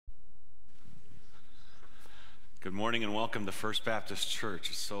Good morning and welcome to First Baptist Church.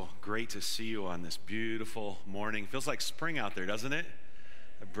 It's so great to see you on this beautiful morning. Feels like spring out there, doesn't it?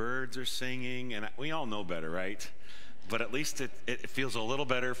 The birds are singing, and we all know better, right? But at least it feels a little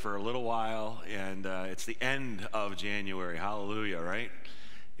better for a little while, and it's the end of January. Hallelujah, right?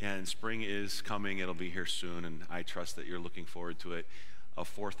 And spring is coming. It'll be here soon, and I trust that you're looking forward to it a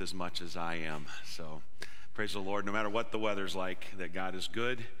fourth as much as I am. So praise the Lord. No matter what the weather's like, that God is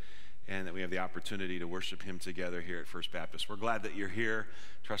good, and that we have the opportunity to worship him together here at First Baptist. We're glad that you're here.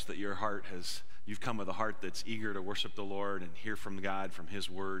 Trust that your heart you've come with a heart that's eager to worship the Lord and hear from God, from his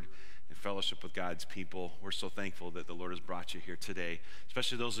word, and fellowship with God's people. We're so thankful that the Lord has brought you here today,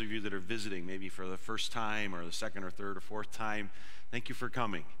 especially those of you that are visiting, maybe for the first time or the second or third or fourth time. Thank you for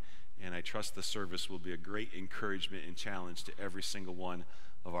coming, and I trust the service will be a great encouragement and challenge to every single one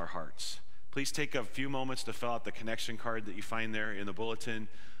of our hearts. Please take a few moments to fill out the connection card that you find there in the bulletin.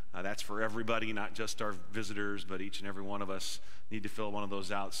 That's for everybody, not just our visitors, but each and every one of us need to fill one of those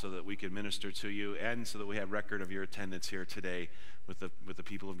out so that we can minister to you and so that we have record of your attendance here today with the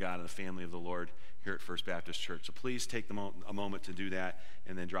people of God and the family of the Lord here at First Baptist Church. So please take a moment to do that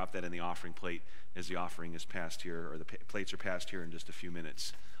and then drop that in the offering plate as the offering is passed here, or the plates are passed here in just a few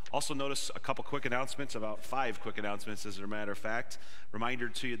minutes. Also notice a couple quick announcements, about 5 quick announcements as a matter of fact. Reminder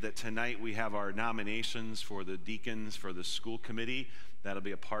to you that tonight we have our nominations for the deacons for the school committee. That'll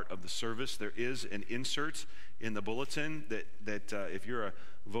be a part of the service. There is an insert in the bulletin that if you're a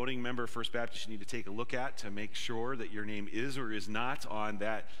voting member of First Baptist, you need to take a look at to make sure that your name is or is not on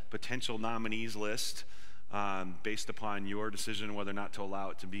that potential nominees list, based upon your decision whether or not to allow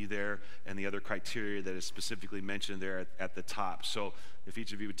it to be there and the other criteria that is specifically mentioned there at the top. So if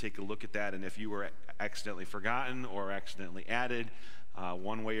each of you would take a look at that, and if you were accidentally forgotten or accidentally added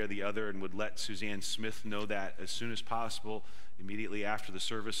one way or the other, and would let Suzanne Smith know that as soon as possible, immediately after the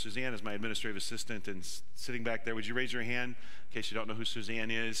service. Suzanne is my administrative assistant and sitting back there. Would you raise your hand in case you don't know who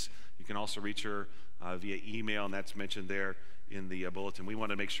Suzanne is? You can also reach her via email, and that's mentioned there in the bulletin. We want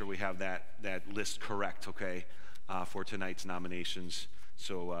to make sure we have that list correct, okay, for tonight's nominations.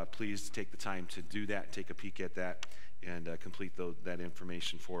 So please take the time to do that, take a peek at that, and complete that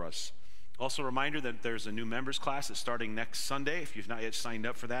information for us. Also a reminder that there's a new members class that's starting next Sunday. If you've not yet signed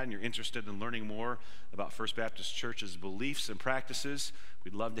up for that and you're interested in learning more about First Baptist Church's beliefs and practices,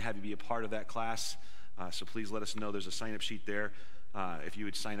 we'd love to have you be a part of that class. So please let us know. There's a sign-up sheet there. If you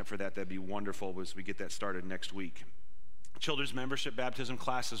would sign up for that, that'd be wonderful as we get that started next week. Children's membership baptism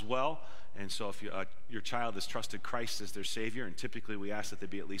class as well. And so if your child has trusted Christ as their Savior, and typically we ask that they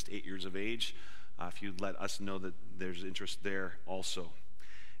be at least 8 years of age, if you'd let us know that there's interest there also.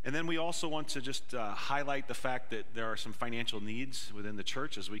 And then we also want to just highlight the fact that there are some financial needs within the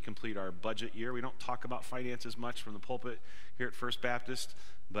church as we complete our budget year. We don't talk about finances much from the pulpit here at First Baptist,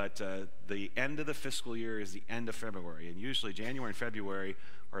 but the end of the fiscal year is the end of February, and usually January and February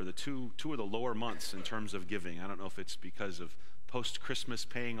are the two of the lower months in terms of giving. I don't know if it's because of post-Christmas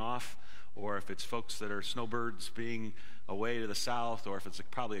paying off, or if it's folks that are snowbirds being away to the south, or if it's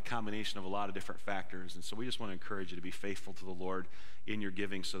probably a combination of a lot of different factors. And so we just want to encourage you to be faithful to the Lord in your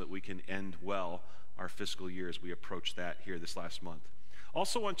giving so that we can end well our fiscal year as we approach that here this last month.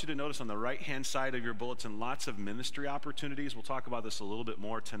 Also want you to notice on the right-hand side of your bulletin, lots of ministry opportunities. We'll talk about this a little bit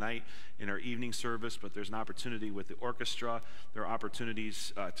more tonight in our evening service, but there's an opportunity with the orchestra. There are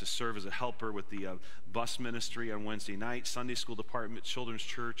opportunities to serve as a helper with the bus ministry on Wednesday night, Sunday school department, children's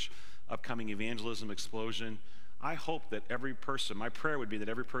church, upcoming evangelism explosion. I hope that my prayer would be that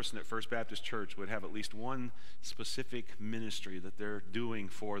every person at First Baptist Church would have at least one specific ministry that they're doing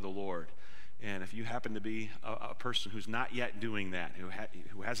for the Lord. And if you happen to be a person who's not yet doing that,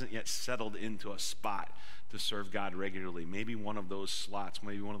 who hasn't yet settled into a spot to serve God regularly, maybe one of those slots,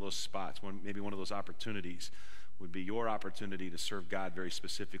 maybe one of those spots, maybe one of those opportunities would be your opportunity to serve God very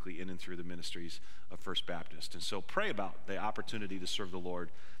specifically in and through the ministries of First Baptist. And so pray about the opportunity to serve the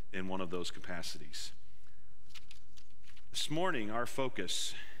Lord in one of those capacities. This morning, our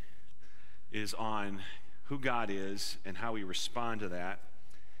focus is on who God is and how we respond to that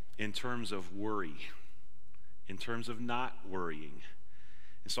in terms of worry, in terms of not worrying.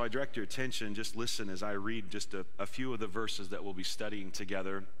 And so I direct your attention, just listen as I read just a few of the verses that we'll be studying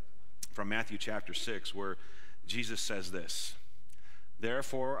together from Matthew chapter 6, where Jesus says this: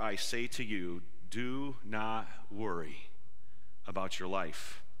 "Therefore I say to you, do not worry about your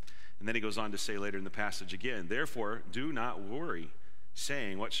life." And then he goes on to say later in the passage again, "Therefore do not worry,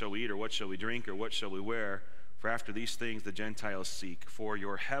 saying, what shall we eat, or what shall we drink, or what shall we wear? For after these things the Gentiles seek. For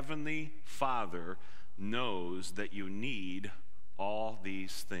your heavenly Father knows that you need all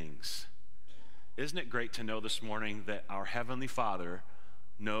these things." Isn't it great to know this morning that our Heavenly Father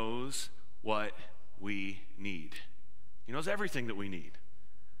knows what we need. He knows everything that we need.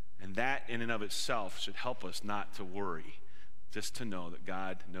 And that in and of itself should help us not to worry, just to know that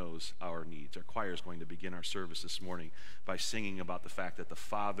God knows our needs. Our choir is going to begin our service this morning by singing about the fact that the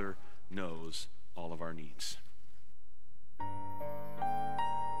Father knows all of our needs.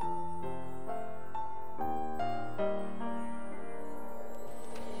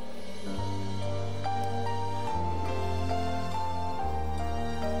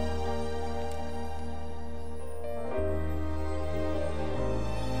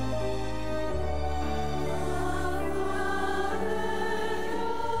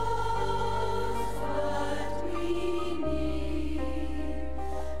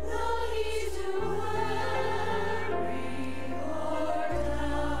 He's to where we are.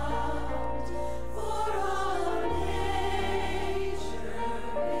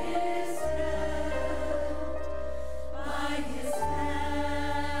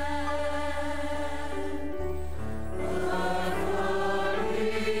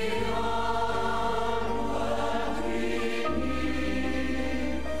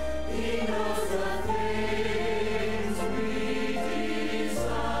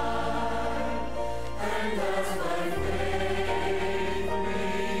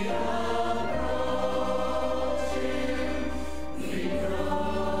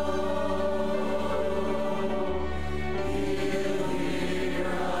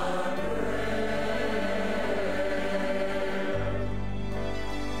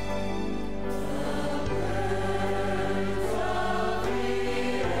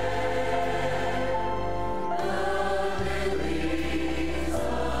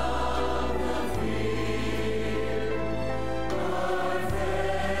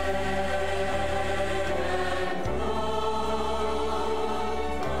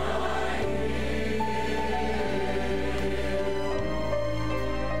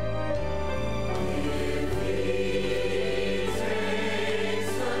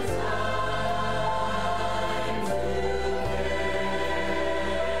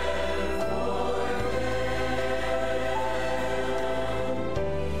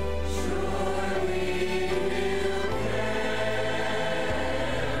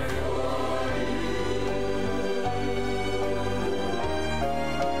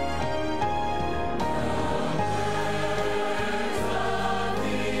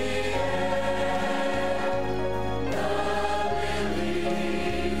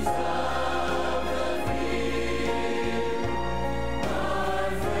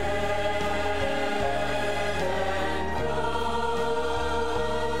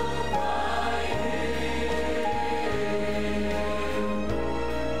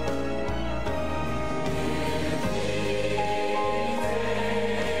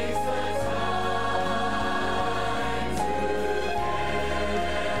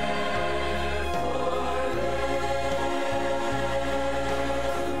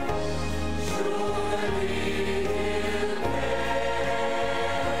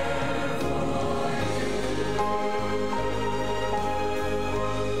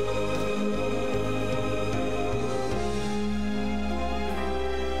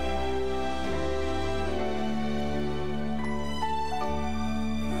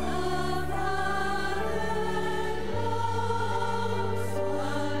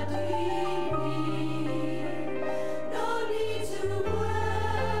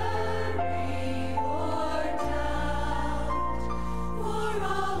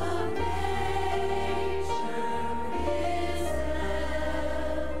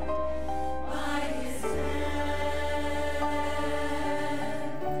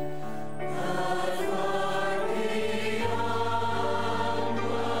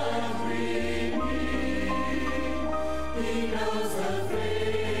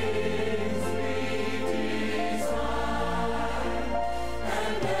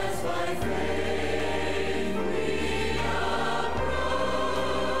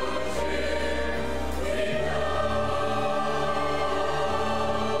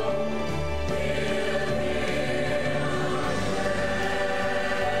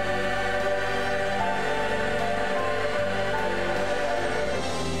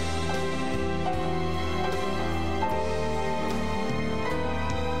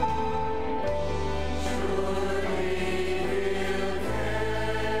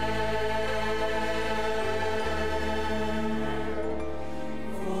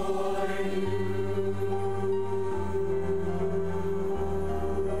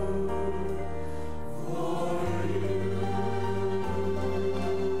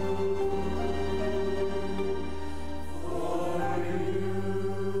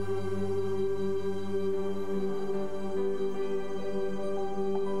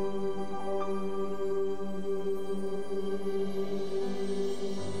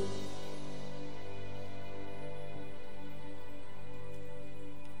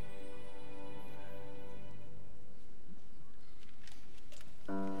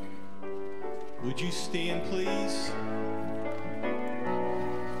 Would you stand, please?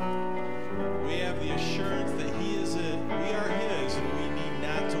 We have the assurance that we are His, and we need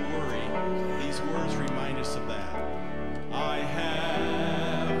not to worry. These words remind us of that. I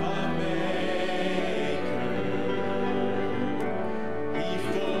have a Maker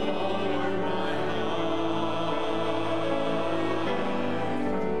before my heart,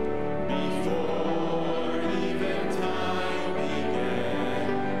 before even time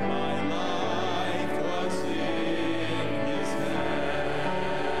began. My life was in His hand.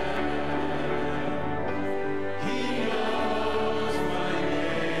 He knows my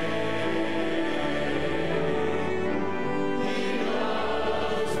name. He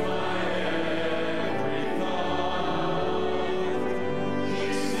knows my every thought. He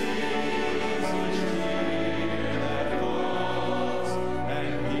sees each tear that falls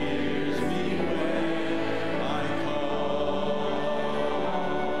and hears me when I call.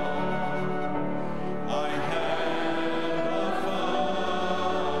 I have a Father.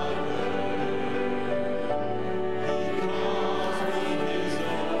 He calls me His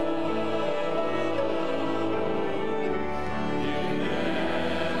own. He'll never leave me,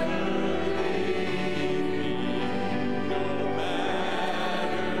 no matter where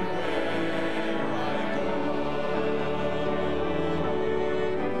I go.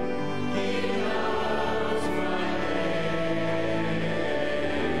 He knows my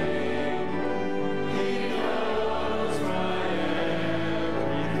name. He knows my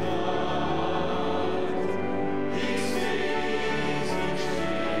every thought. He sees each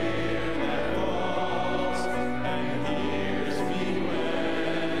tear that falls and hears me when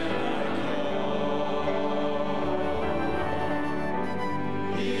I call.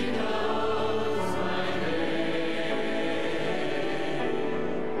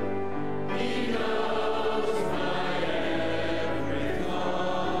 He knows my name. He knows my every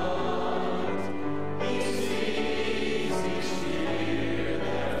thought. He sees each tear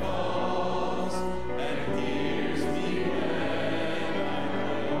that falls and hears me when I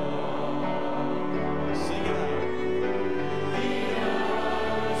call. Sing it out. He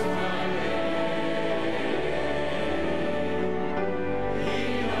knows my name. He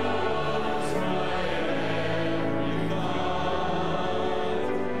knows my every thought.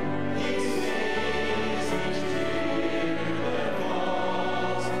 He sees each tear that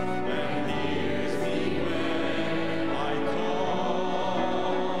falls and hears me when I call.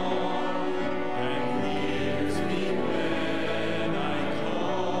 And hears me when I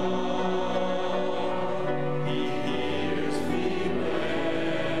call. He hears me when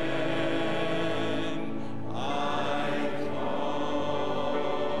I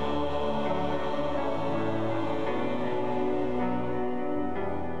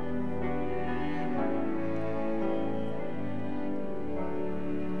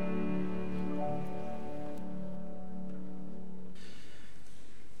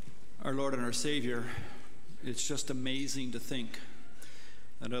Our Lord and our Savior, it's just amazing to think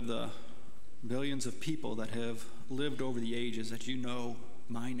that of the billions of people that have lived over the ages, that you know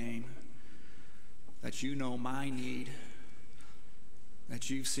my name, that you know my need, that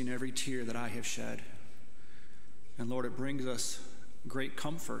you've seen every tear that I have shed. And Lord, it brings us great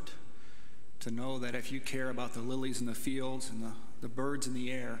comfort to know that if you care about the lilies in the fields and the birds in the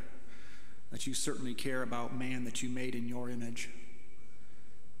air, that you certainly care about man that you made in your image.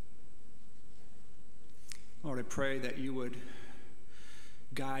 Lord, I pray that you would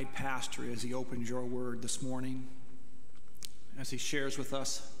guide Pastor as he opens your word this morning, as he shares with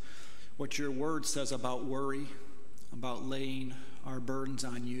us what your word says about worry, about laying our burdens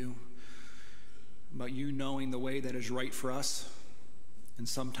on you, about you knowing the way that is right for us. And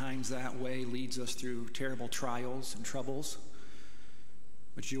sometimes that way leads us through terrible trials and troubles.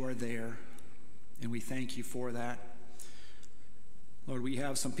 But you are there, and we thank you for that. Lord, we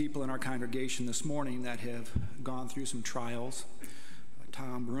have some people in our congregation this morning that have gone through some trials.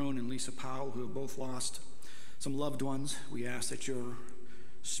 Tom Brune and Lisa Powell, who have both lost some loved ones. We ask that your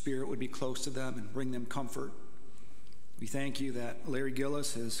spirit would be close to them and bring them comfort. We thank you that Larry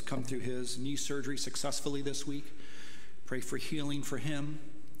Gillis has come through his knee surgery successfully this week. Pray for healing for him.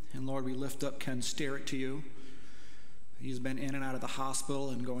 And Lord, we lift up Ken Sterrett to you. He's been in and out of the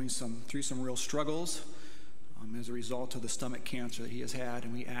hospital and going through some real struggles as a result of the stomach cancer that he has had,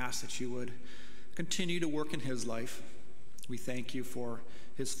 and we ask that you would continue to work in his life. We thank you for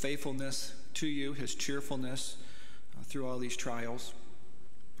his faithfulness to you, his cheerfulness through all these trials.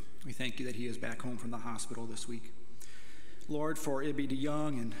 We thank you that he is back home from the hospital this week. Lord, for Ibby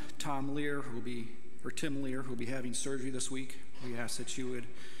DeYoung and Tim Lear, who will be having surgery this week, we ask that you would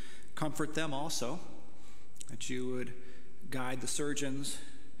comfort them also, that you would guide the surgeons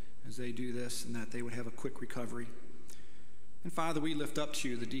as they do this, and that they would have a quick recovery. And Father, we lift up to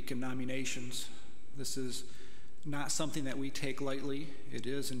you the deacon nominations. This is not something that we take lightly. It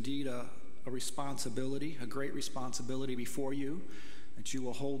is indeed a responsibility, a great responsibility before you, that you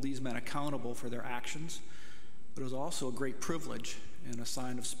will hold these men accountable for their actions. But it is also a great privilege and a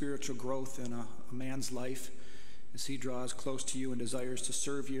sign of spiritual growth in a man's life as he draws close to you and desires to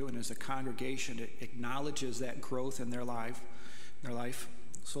serve you, and as a congregation it acknowledges that growth in their life.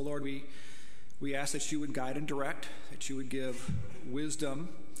 So Lord, we ask that you would guide and direct, that you would give wisdom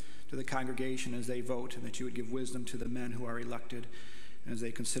to the congregation as they vote, and that you would give wisdom to the men who are elected as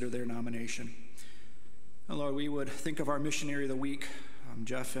they consider their nomination. And Lord, we would think of our missionary of the week,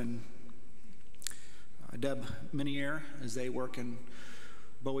 Jeff and Deb Minier, as they work in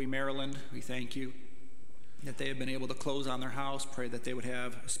Bowie, Maryland. We thank you that they have been able to close on their house. Pray that they would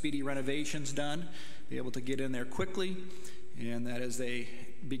have speedy renovations done, be able to get in there quickly, and that as they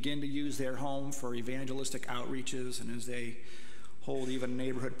begin to use their home for evangelistic outreaches, and as they hold even a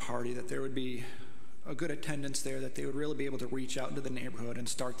neighborhood party, that there would be a good attendance there, that they would really be able to reach out into the neighborhood and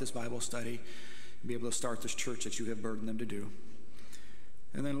start this Bible study, and be able to start this church that you have burdened them to do.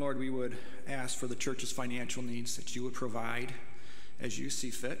 And then, Lord, we would ask for the church's financial needs, that you would provide as you see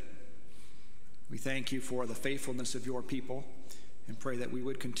fit. We thank you for the faithfulness of your people, and pray that we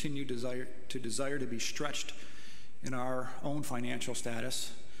would continue desire to be stretched in our own financial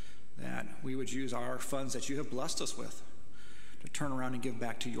status, that we would use our funds that you have blessed us with to turn around and give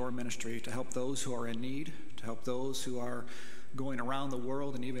back to your ministry, to help those who are in need, to help those who are going around the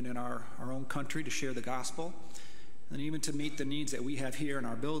world and even in our own country to share the gospel, and even to meet the needs that we have here in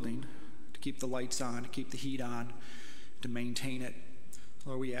our building, to keep the lights on, to keep the heat on, to maintain it.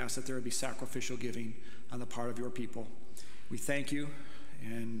 Lord, we ask that there would be sacrificial giving on the part of your people. We thank you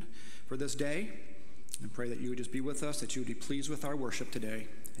and for this day, and pray that you would just be with us, that you would be pleased with our worship today.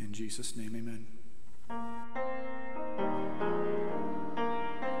 In Jesus' name, amen.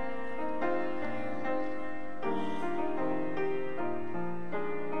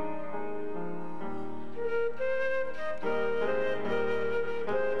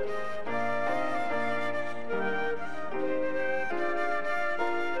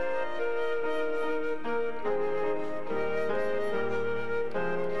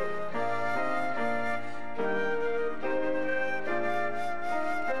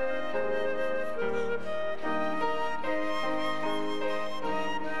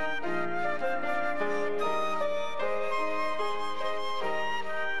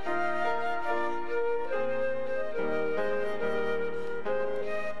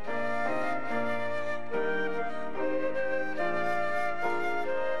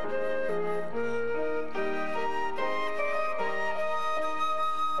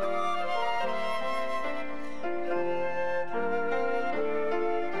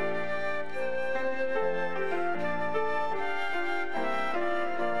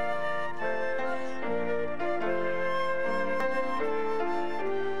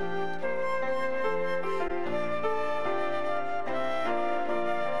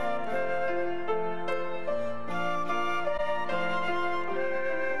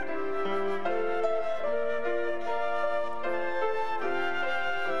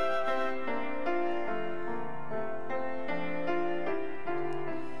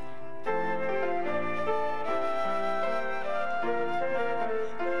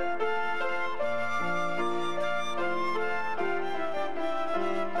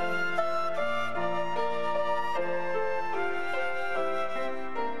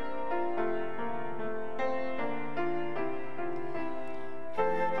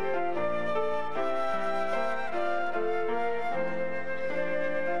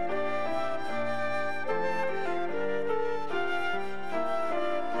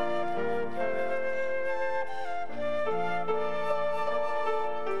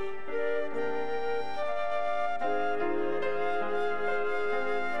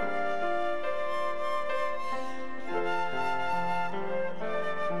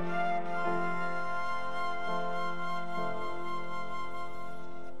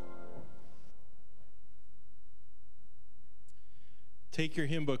 Take your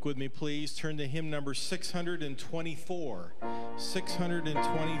hymn book with me, please. Turn to hymn number 624.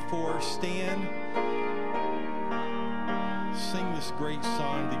 624. Stand. Sing this great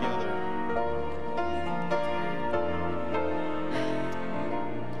song together.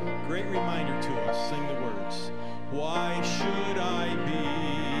 Great reminder to us. Sing the words. Why should I be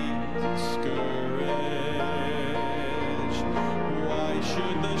discouraged? Why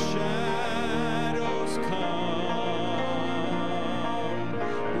should the shadows come?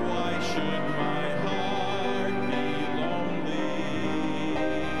 Why should my heart be lonely?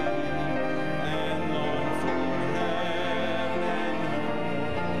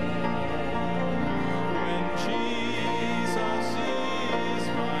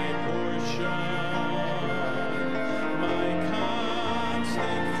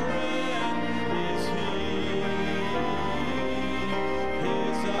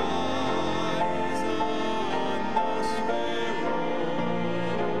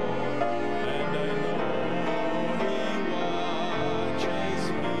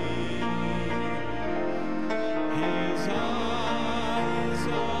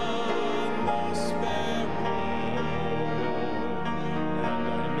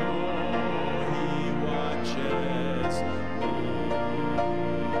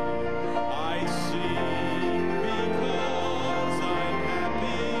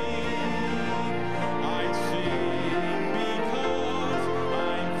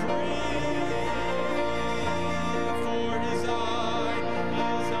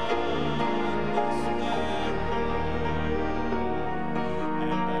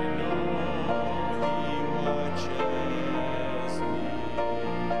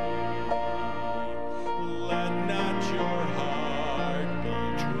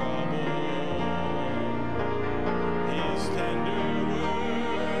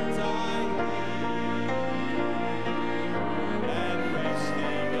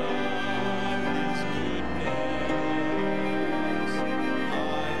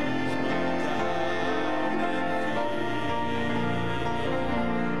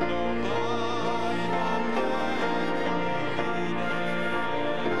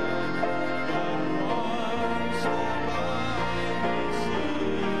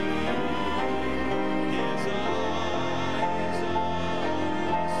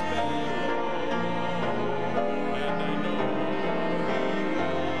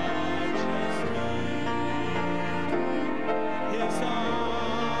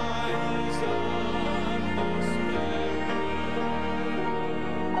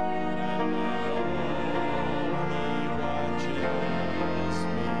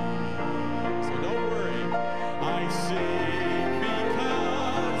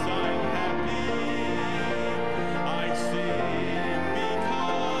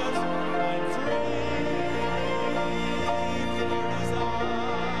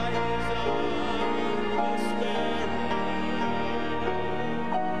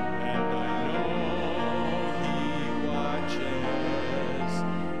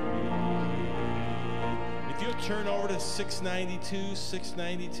 turn over to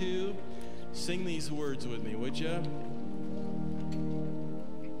 692, sing these words with me, would you?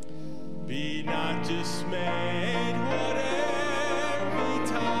 Be not dismayed, whatever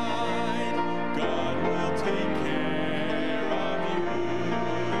betide, God will take care of you.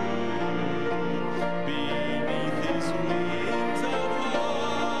 Beneath his wings of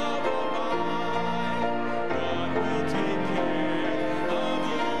love abide, God will take care of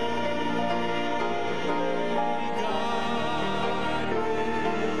you. God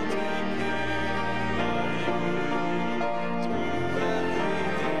will take care of you through every day.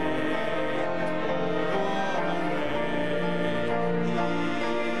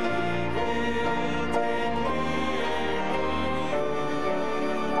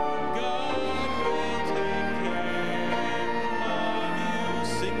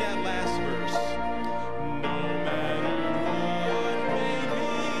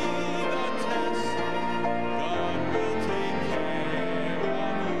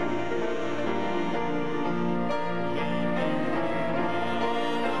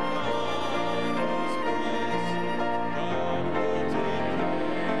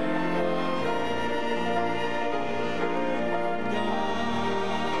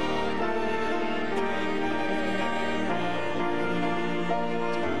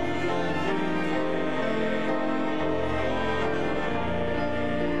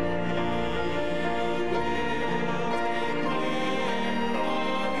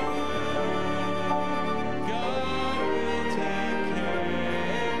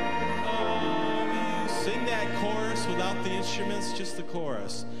 Without the instruments, just the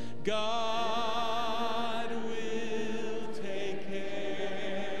chorus. God will take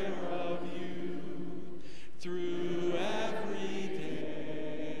care of you through every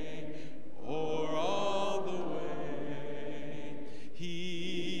day or all the way.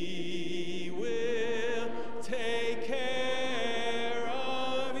 He will take care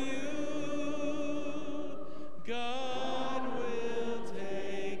of you. God will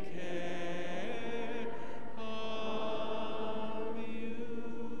take care of you.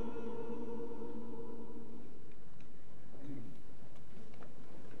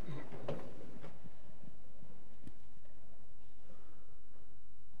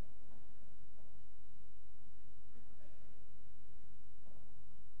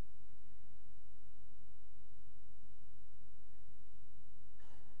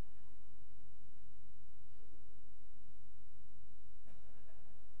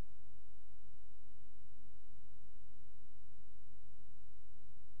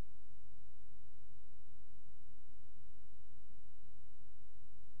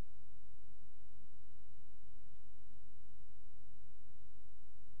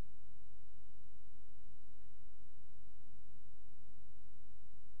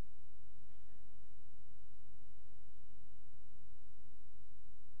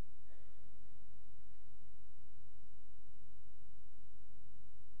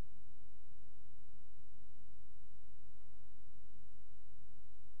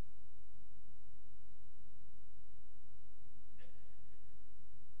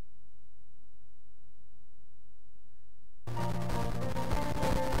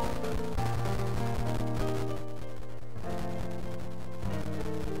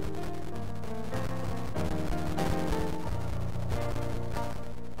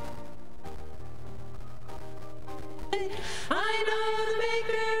 I know the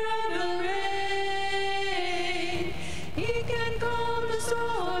maker of the rain. He can calm the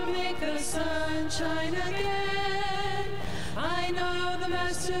storm, make the sun shine again. I know the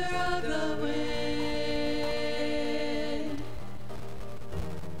master of the wind.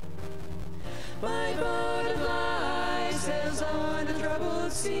 My boat of life sails on a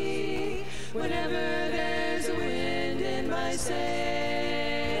troubled sea. Whenever there's a wind in my sail,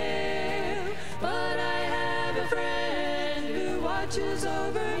 but I have a friend who watches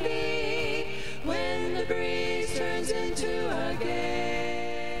over me when the breeze turns into a gale.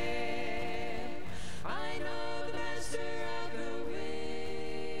 I know the master of the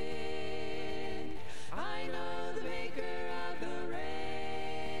wind. I know the maker of the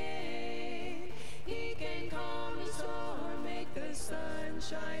rain. He can calm the storm, make the sun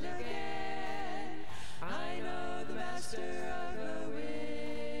shine again. I know the master of the wind.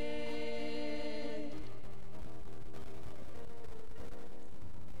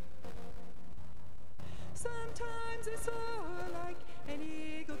 Sometimes I soar like an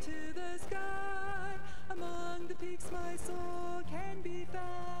eagle to the sky. Among the peaks my soul can be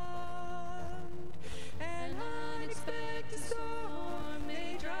found. An unexpected storm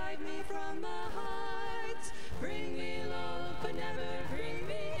may drive me from the heights, bring me low but never bring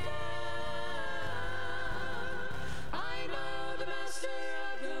me down.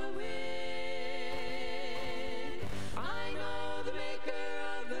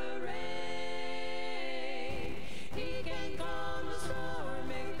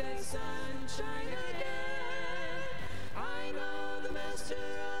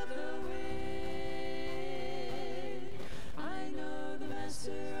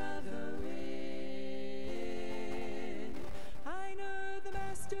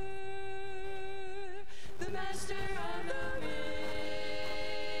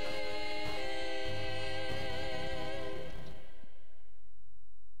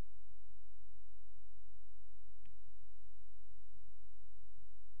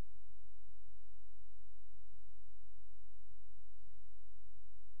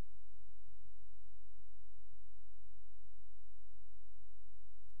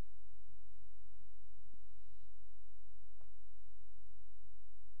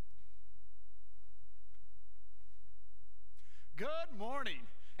 Good morning,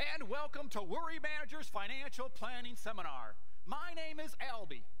 and welcome to Worry Manager's Financial Planning Seminar. My name is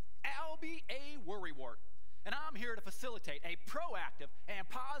Albie A. Worrywart, and I'm here to facilitate a proactive and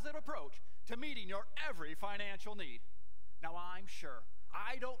positive approach to meeting your every financial need. Now, I'm sure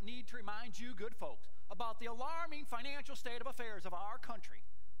I don't need to remind you good folks about the alarming financial state of affairs of our country.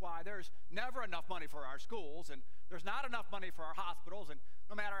 Why, there's never enough money for our schools, and there's not enough money for our hospitals, and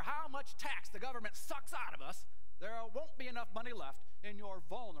no matter how much tax the government sucks out of us, there won't be enough money left in your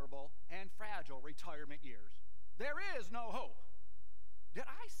vulnerable and fragile retirement years. There is no hope. Did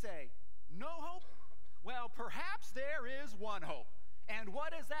I say no hope? Well, perhaps there is one hope. And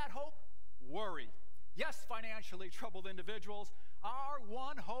what is that hope? Worry. Yes, financially troubled individuals, our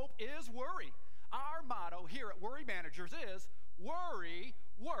one hope is worry. Our motto here at Worry Managers is, worry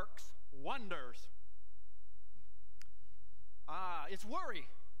works wonders. It's worry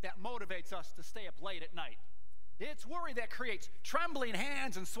that motivates us to stay up late at night. It's worry that creates trembling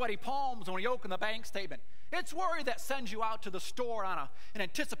hands and sweaty palms when you open the bank statement. It's worry that sends you out to the store in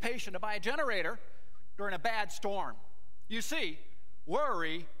anticipation to buy a generator during a bad storm. You see,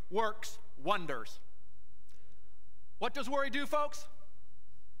 worry works wonders. What does worry do, folks?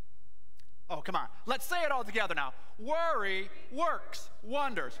 Oh, come on. Let's say it all together now. Worry works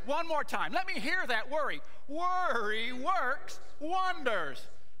wonders. One more time. Let me hear that worry. Worry works wonders.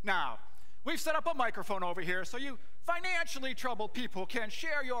 Now, we've set up a microphone over here so you financially troubled people can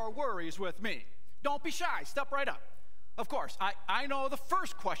share your worries with me. Don't be shy. Step right up. Of course, I know the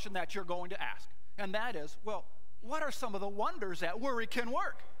first question that you're going to ask, and that is, well, what are some of the wonders that worry can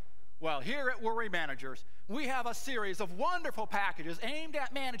work? Well, here at Worry Managers, we have a series of wonderful packages aimed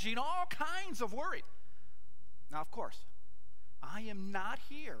at managing all kinds of worry. Now, of course, I am not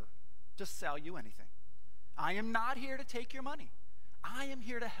here to sell you anything. I am not here to take your money. I am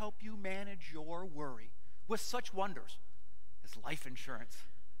here to help you manage your worry with such wonders as life insurance,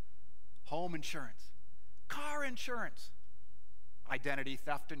 home insurance, car insurance, identity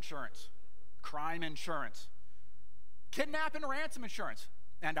theft insurance, crime insurance, kidnap and ransom insurance,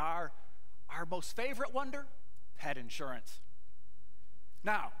 and our most favorite wonder, pet insurance.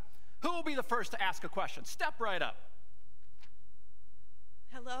 Now, who will be the first to ask a question? Step right up.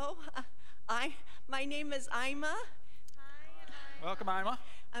 Hello, my name is Ima. Welcome, Ima.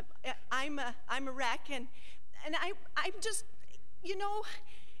 I'm a wreck, and I'm just, you know,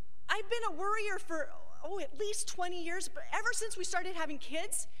 I've been a worrier for, at least 20 years, but ever since we started having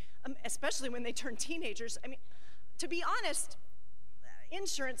kids, especially when they turn teenagers. I mean, to be honest,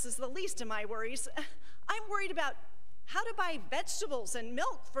 insurance is the least of my worries. I'm worried about how to buy vegetables and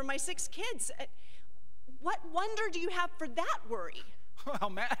milk for my 6 kids. What wonder do you have for that worry? Well,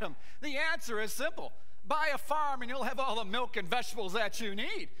 madam, the answer is simple. Buy a farm and you'll have all the milk and vegetables that you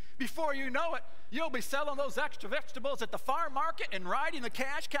need. Before you know it, you'll be selling those extra vegetables at the farm market and riding the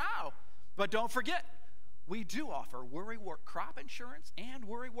cash cow. But don't forget, we do offer Worrywart crop insurance and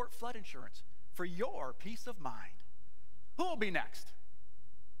Worrywart flood insurance for your peace of mind. Who will be next?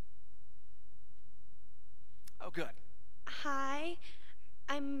 Oh, good. Hi,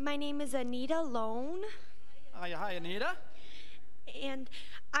 my name is Anita Lone. Hi, Anita. And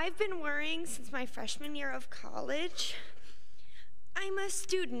I've been worrying since my freshman year of college. I'm a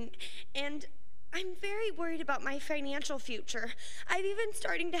student, and I'm very worried about my financial future. I'm even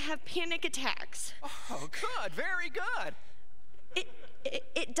starting to have panic attacks. Oh, good, very good.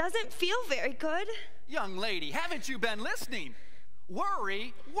 It doesn't feel very good. Young lady, haven't you been listening?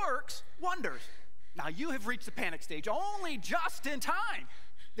 Worry works wonders. Now, you have reached the panic stage only just in time.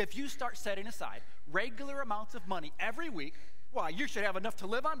 If you start setting aside regular amounts of money every week, why, you should have enough to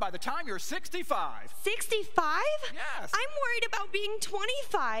live on by the time you're 65. 65? Yes. I'm worried about being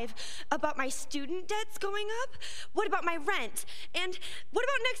 25, about my student debts going up. What about my rent? And what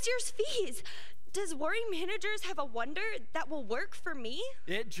about next year's fees? Does Worry Managers have a wonder that will work for me?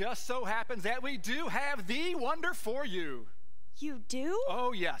 It just so happens that we do have the wonder for you. You do?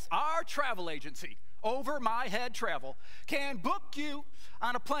 Oh, yes. Our travel agency, Over My Head Travel, can book you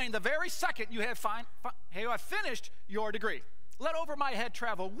on a plane the very second you have finished your degree. Let Over My Head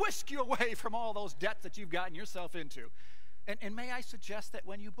Travel whisk you away from all those debts that you've gotten yourself into. And may I suggest that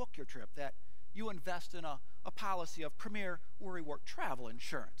when you book your trip, that you invest in a policy of premier Worrywart travel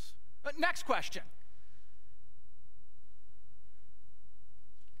insurance. Next question.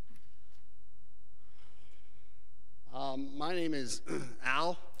 My name is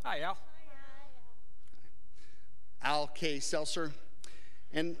Al. Hi, Al. Al K. Seltzer.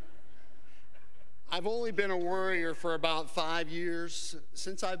 And I've only been a worrier for about 5 years.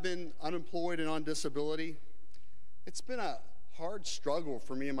 Since I've been unemployed and on disability, it's been a hard struggle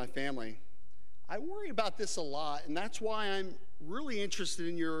for me and my family. I worry about this a lot, and that's why I'm really interested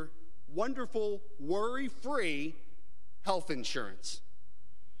in your wonderful, worry-free health insurance.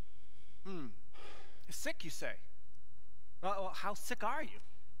 You're sick, you say? Well, how sick are you?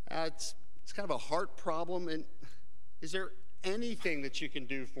 It's kind of a heart problem, and is there anything that you can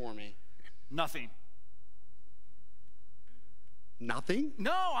do for me? Nothing. Nothing?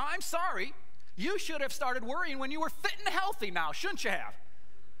 No, I'm sorry. You should have started worrying when you were fit and healthy now, shouldn't you have?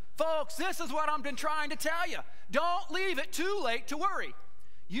 Folks, this is what I've been trying to tell you. Don't leave it too late to worry.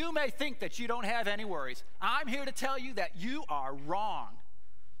 You may think that you don't have any worries. I'm here to tell you that you are wrong.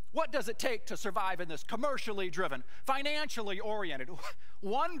 What does it take to survive in this commercially driven, financially oriented,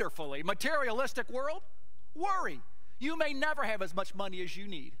 wonderfully materialistic world? Worry. You may never have as much money as you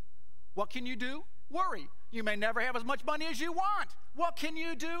need. What can you do? Worry. You may never have as much money as you want. What can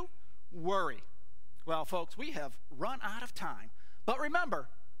you do? Worry. Well, folks, we have run out of time. But remember,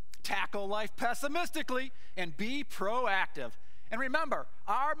 tackle life pessimistically and be proactive. And remember,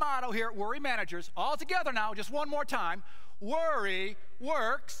 our motto here at Worry Managers, all together now, just one more time, worry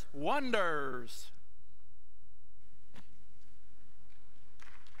works wonders.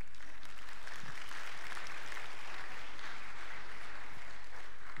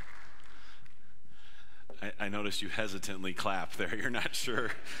 I noticed you hesitantly clap there. You're not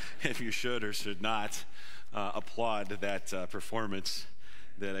sure if you should or should not applaud that performance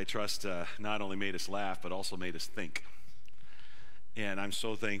that I trust not only made us laugh, but also made us think. And I'm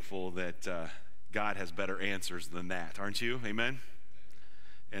so thankful that God has better answers than that, aren't you? Amen?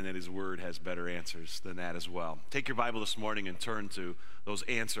 And that his word has better answers than that as well. Take your Bible this morning and turn to those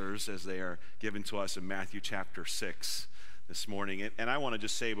answers as they are given to us in Matthew chapter 6 this morning. And I want to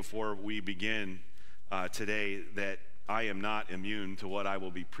just say before we begin today that I am not immune to what I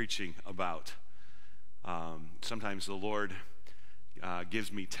will be preaching about. Sometimes the Lord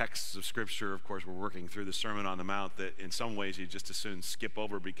gives me texts of Scripture. Of course, we're working through the Sermon on the Mount that in some ways you just as soon skip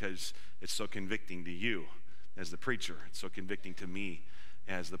over because it's so convicting to you as the preacher. It's so convicting to me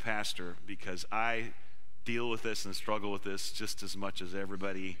as the pastor because I deal with this and struggle with this just as much as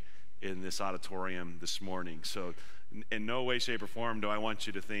everybody in this auditorium this morning. So in no way, shape, or form do I want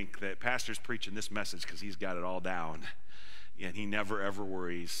you to think that pastor's preaching this message because he's got it all down. And he never, ever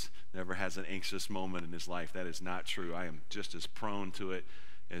worries, never has an anxious moment in his life. That is not true. I am just as prone to it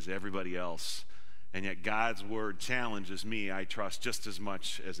as everybody else. And yet God's word challenges me, I trust, just as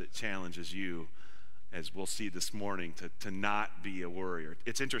much as it challenges you, as we'll see this morning, to not be a worrier.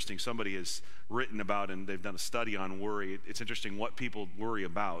 It's interesting. Somebody has written about, and they've done a study on worry. It's interesting what people worry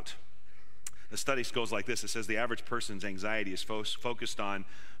about. The study goes like this. It says the average person's anxiety is focused on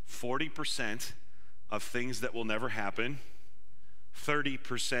 40% of things that will never happen,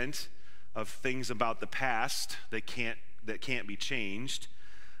 30% of things about the past that can't be changed.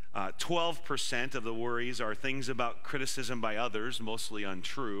 12% of the worries are things about criticism by others, mostly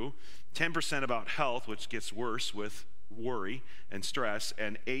untrue. 10% about health, which gets worse with worry and stress,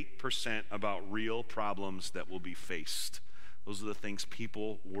 and 8% about real problems that will be faced. Those are the things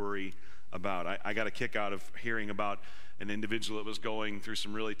people worry about. I got a kick out of hearing about an individual that was going through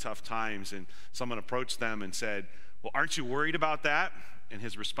some really tough times, and someone approached them and said, "Well, aren't you worried about that?" And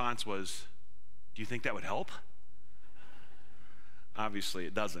his response was, "Do you think that would help?" Obviously,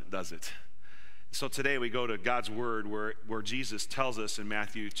 it doesn't, does it? So today we go to God's word where Jesus tells us in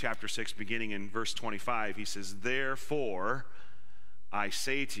Matthew chapter 6, beginning in verse 25, he says, "Therefore, I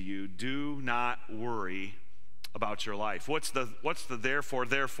say to you, do not worry about your life." What's the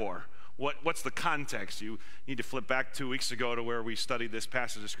therefore? What's the context? You need to flip back 2 weeks ago to where we studied this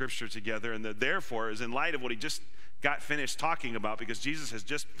passage of Scripture together, and the therefore is in light of what he just got finished talking about, because Jesus has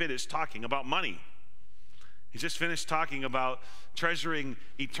just finished talking about money. He just finished talking about treasuring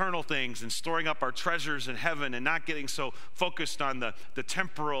eternal things and storing up our treasures in heaven and not getting so focused on the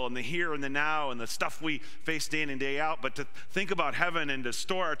temporal and the here and the now and the stuff we face day in and day out, but to think about heaven and to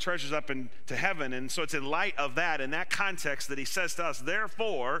store our treasures up into heaven. And so it's in light of that, in that context, that he says to us,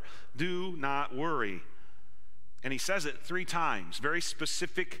 therefore, do not worry. And he says it 3 times. Very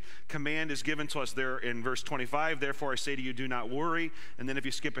specific command is given to us there in verse 25. Therefore, I say to you, do not worry. And then if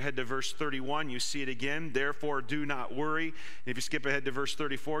you skip ahead to verse 31, you see it again. Therefore, do not worry. And if you skip ahead to verse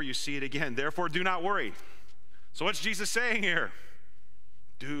 34, you see it again. Therefore, do not worry. So what's Jesus saying here?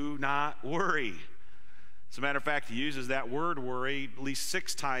 Do not worry. As a matter of fact, he uses that word worry at least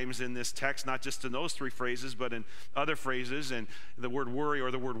 6 times in this text, not just in those 3 phrases, but in other phrases. And the word worry,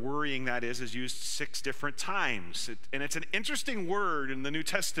 or the word worrying, that is used 6 different times. And it's an interesting word in the New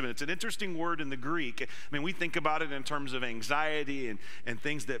Testament. It's an interesting word in the Greek. I mean, we think about it in terms of anxiety and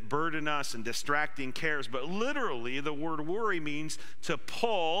things that burden us and distracting cares. But literally, the word worry means to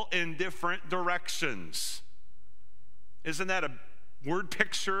pull in different directions. Isn't that a word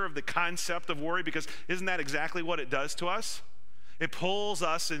picture of the concept of worry? Because isn't that exactly what it does to us? It pulls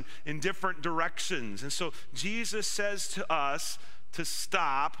us in different directions. And so Jesus says to us to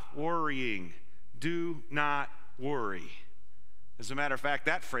stop worrying. Do not worry. As a matter of fact,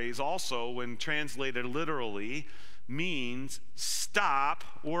 that phrase also, when translated literally, means stop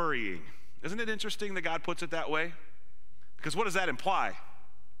worrying. Isn't it interesting that God puts it that way? Because what does that imply?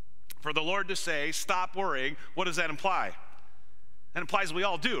 For the Lord to say, stop worrying, what does that imply? That implies we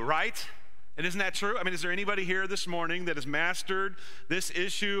all do, right? And isn't that true? I mean, is there anybody here this morning that has mastered this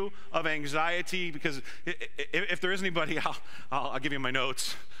issue of anxiety? Because if there is anybody, I'll give you my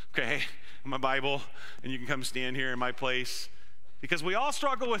notes, okay, my Bible, and you can come stand here in my place. Because we all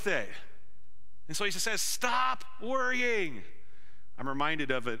struggle with it. And so he says, stop worrying. I'm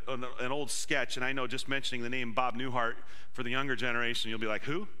reminded of an old sketch, and I know just mentioning the name Bob Newhart for the younger generation, you'll be like,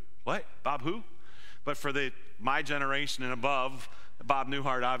 who? What? Bob who? But for my generation and above, Bob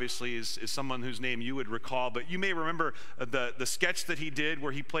Newhart obviously is someone whose name you would recall. But you may remember the sketch that he did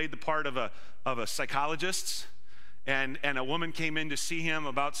where he played the part of a psychologist. And a woman came in to see him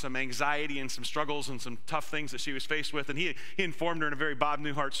about some anxiety and some struggles and some tough things that she was faced with. And he informed her in a very Bob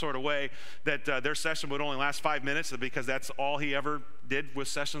Newhart sort of way that their session would only last 5 minutes because that's all he ever did with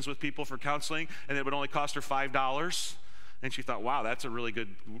sessions with people for counseling. And it would only cost her $5. And she thought, wow, that's a really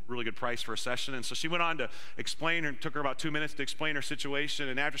good price for a session. And so she went on to explain, and took her about 2 minutes to explain her situation.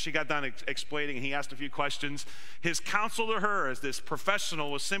 And after she got done explaining, and he asked a few questions, his counsel to her as this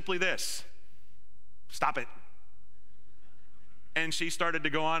professional was simply this: stop it. And she started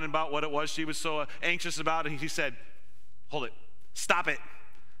to go on about what it was she was so anxious about. And he said, hold it, stop it.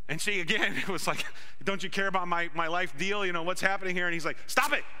 And she, again, was like, don't you care about my life deal? You know, what's happening here? And he's like,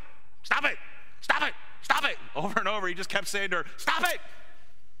 stop it, stop it, stop it. Stop it. Over and over, he just kept saying to her, stop it.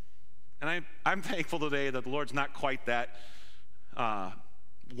 And I'm thankful today that the Lord's not quite that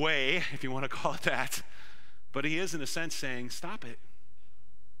way, if you want to call it that. But he is, in a sense, saying, stop it.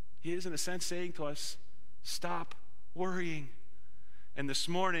 He is, in a sense, saying to us, stop worrying. And this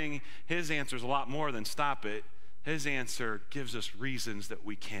morning, his answer is a lot more than stop it. His answer gives us reasons that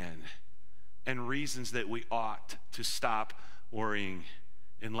we can, and reasons that we ought to stop worrying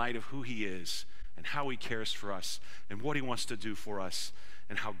in light of who he is, and how he cares for us, and what he wants to do for us,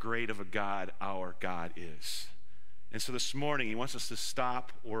 and how great of a God our God is. And so this morning, he wants us to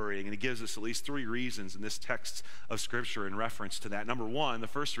stop worrying, and he gives us at least 3 reasons in this text of Scripture in reference to that. Number 1, the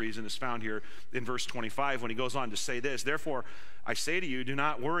first reason is found here in verse 25 when he goes on to say this: therefore, I say to you, do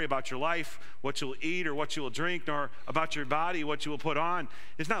not worry about your life, what you'll eat or what you will drink, nor about your body, what you will put on.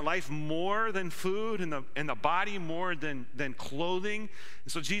 Is not life more than food, and the body more than clothing?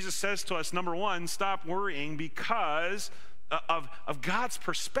 And so Jesus says to us, number 1, stop worrying because of God's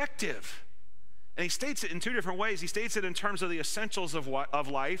perspective. And he states it in 2 different ways. He states it in terms of the essentials of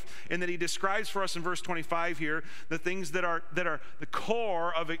life, and that he describes for us in verse 25 here the things that are the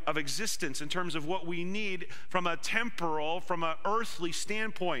core of existence in terms of what we need from a temporal, from an earthly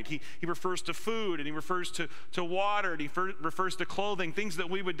standpoint. He refers to food, and he refers to water, and he refers to clothing, things that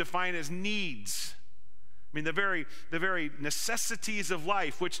we would define as needs. I mean, the very necessities of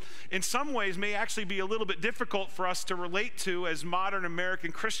life, which in some ways may actually be a little bit difficult for us to relate to as modern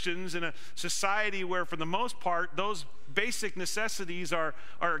American Christians in a society where, for the most part, those basic necessities are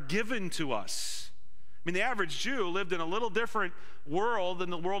given to us. I mean, the average Jew lived in a little different world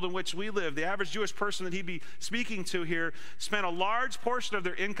than the world in which we live. The average Jewish person that he'd be speaking to here spent a large portion of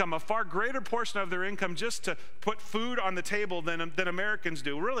their income, a far greater portion of their income, just to put food on the table than Americans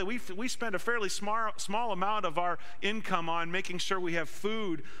do. Really, we spend a fairly small amount of our income on making sure we have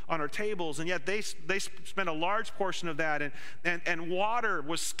food on our tables, and yet they spent a large portion of that. And water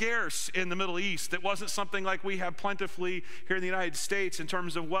was scarce in the Middle East. It wasn't something like we have plentifully here in the United States in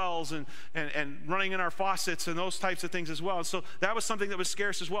terms of wells and running in our faucets and those types of things as well. And so that was something that was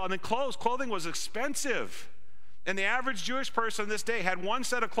scarce as well. And then clothing was expensive. And the average Jewish person this day had one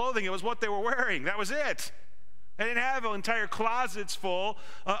set of clothing. It was what they were wearing. That was it. They didn't have entire closets full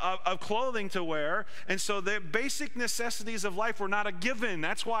of clothing to wear. And so the basic necessities of life were not a given.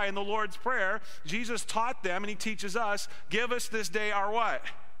 That's why in the Lord's Prayer, Jesus taught them, and he teaches us, give us this day our what?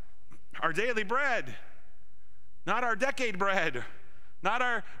 Our daily bread. Not our decade bread. Not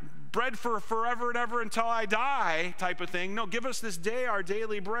our bread for forever and ever until I die type of thing. No, give us this day our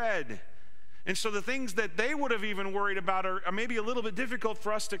daily bread. And so the things that they would have even worried about are maybe a little bit difficult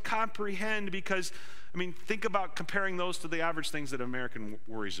for us to comprehend because, I mean, think about comparing those to the average things that an American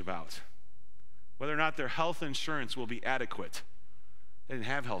worries about. Whether or not their health insurance will be adequate. They didn't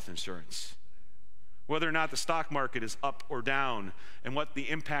have health insurance. Whether or not the stock market is up or down and what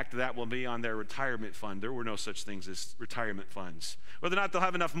the impact of that will be on their retirement fund. There were no such things as retirement funds. Whether or not they'll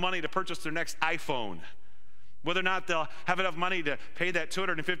have enough money to purchase their next iPhone. Whether or not they'll have enough money to pay that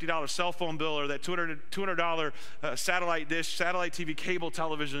 $250 cell phone bill or that $200 satellite dish, satellite TV, cable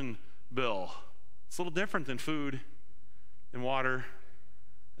television bill. It's a little different than food and water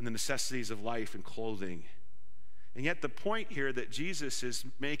and the necessities of life and clothing. And yet the point here that Jesus is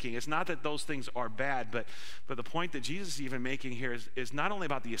making is not that those things are bad, but the point that Jesus is even making here is not only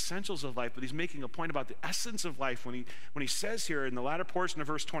about the essentials of life, but he's making a point about the essence of life when he says here in the latter portion of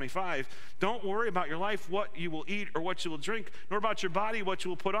verse 25, don't worry about your life, what you will eat or what you will drink, nor about your body, what you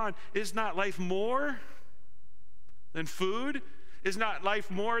will put on. Is not life more than food? Is not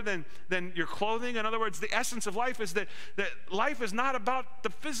life more than your clothing? In other words, the essence of life is that life is not about the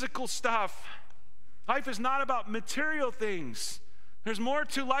physical stuff. Life is not about material things. There's more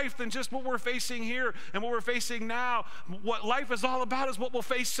to life than just what we're facing here and what we're facing now. What life is all about is what we'll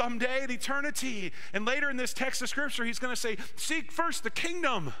face someday in eternity. And later in this text of Scripture, he's going to say, seek first the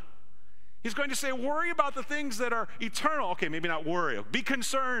kingdom. He's going to say, worry about the things that are eternal. Okay, maybe not worry. Be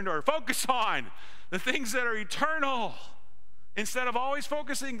concerned or focus on the things that are eternal instead of always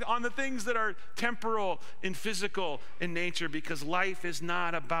focusing on the things that are temporal and physical in nature, because life is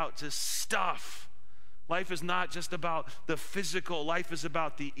not about just stuff. Life is not just about the physical. Life is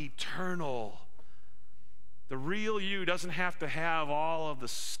about the eternal. The real you doesn't have to have all of the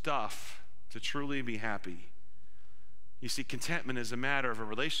stuff to truly be happy. You see, contentment is a matter of a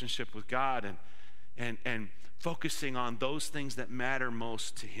relationship with God and focusing on those things that matter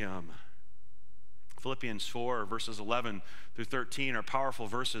most to him. Philippians 4, verses 11 through 13 are powerful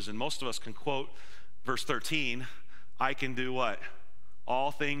verses, and most of us can quote verse 13, I can do what?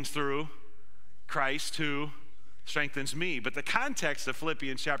 All things through Christ who strengthens me. But the context of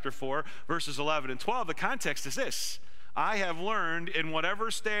Philippians chapter 4, verses 11 and 12, the context is this. I have learned in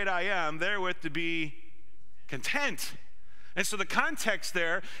whatever state I am therewith to be content. And so the context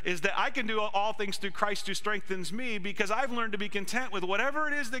there is that I can do all things through Christ who strengthens me because I've learned to be content with whatever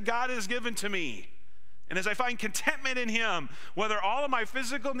it is that God has given to me. And as I find contentment in him, whether all of my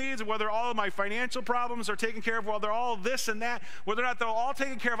physical needs, whether all of my financial problems are taken care of, whether all of this and that, whether or not they're all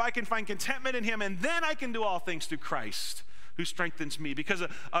taken care of, I can find contentment in him, and then I can do all things through Christ who strengthens me. Because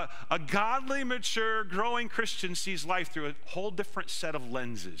a godly, mature, growing Christian sees life through a whole different set of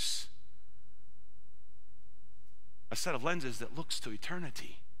lenses. A set of lenses that looks to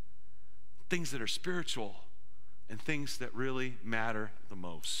eternity, things that are spiritual, and things that really matter the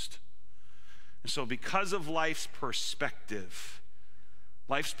most. And so because of life's perspective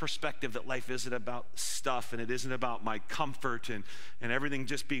that life isn't about stuff and it isn't about my comfort and everything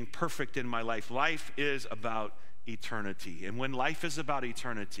just being perfect in my life. Life is about eternity. And when life is about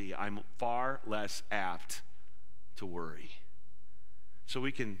eternity, I'm far less apt to worry. So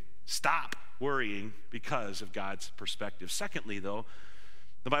we can stop worrying because of God's perspective. Secondly, though,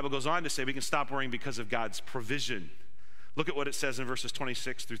 the Bible goes on to say we can stop worrying because of God's provision. Look at what it says in verses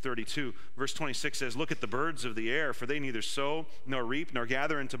 26 through 32. Verse 26 says, look at the birds of the air, for they neither sow nor reap nor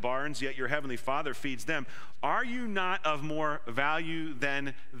gather into barns, yet your heavenly Father feeds them. Are you not of more value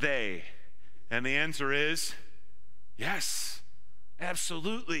than they? And the answer is, yes,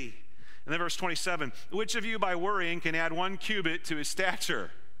 absolutely. And then verse 27, which of you by worrying can add 1 cubit to his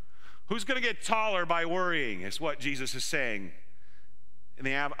stature? Who's going to get taller by worrying, is what Jesus is saying. And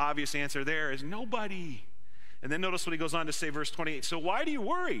the obvious answer there is nobody. And then notice what he goes on to say, verse 28. So why do you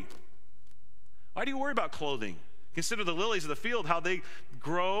worry? Why do you worry about clothing? Consider the lilies of the field, how they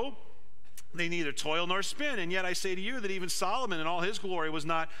grow. They neither toil nor spin. And yet I say to you that even Solomon in all his glory was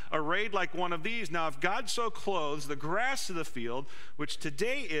not arrayed like one of these. Now if God so clothes the grass of the field, which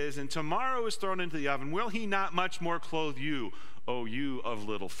today is and tomorrow is thrown into the oven, will he not much more clothe you, O you of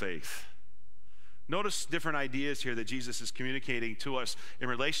little faith? Notice different ideas here that Jesus is communicating to us in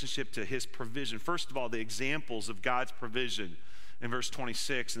relationship to his provision. First of all, the examples of God's provision in verse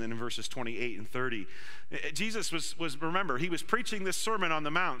 26 and then in verses 28 and 30. Jesus was remember, he was preaching this Sermon on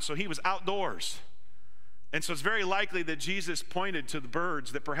the Mount, so he was outdoors. And so it's very likely that Jesus pointed to the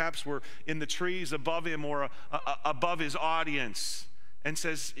birds that perhaps were in the trees above him or above his audience and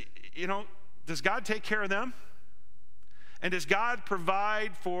says, you know, does God take care of them? And does God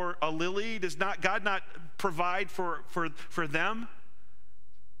provide for a lily? Does God not provide for them?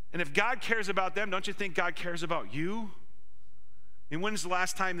 And if God cares about them, don't you think God cares about you? I mean, when's the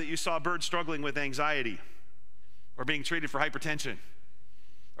last time that you saw a bird struggling with anxiety or being treated for hypertension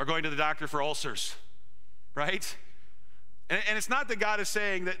or going to the doctor for ulcers, right? And it's not that God is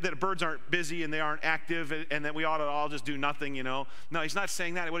saying that birds aren't busy and they aren't active and that we ought to all just do nothing, you know. No, he's not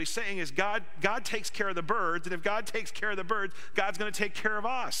saying that. What he's saying is God takes care of the birds, and if God takes care of the birds, God's going to take care of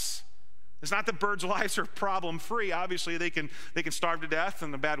us. It's not that birds' lives are problem-free. Obviously, they can starve to death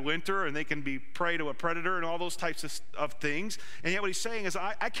in a bad winter, and they can be prey to a predator and all those types of things. And yet what he's saying is,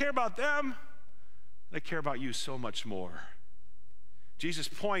 I care about them. I care about you so much more. Jesus'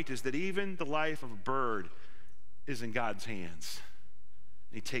 point is that even the life of a bird is in God's hands.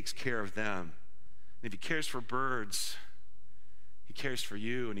 He takes care of them. And if he cares for birds, he cares for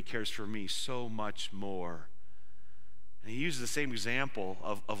you and he cares for me so much more. And he uses the same example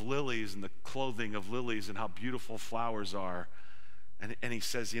of lilies and the clothing of lilies and how beautiful flowers are. And he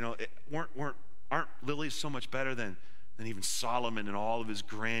says, you know, aren't lilies so much better than even Solomon and all of his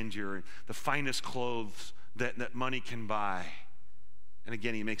grandeur and the finest clothes that money can buy? And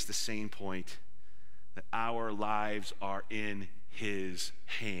again, he makes the same point, that our lives are in his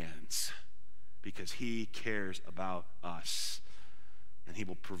hands because he cares about us and he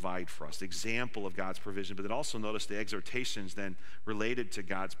will provide for us. The example of God's provision, but then also notice the exhortations then related to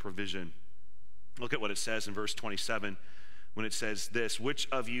God's provision. Look at what it says in verse 27 when it says this, which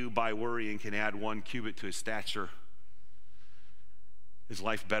of you by worrying can add 1 cubit to his stature? Is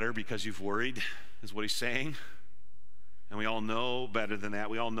life better because you've worried, is what he's saying? And we all know better than that.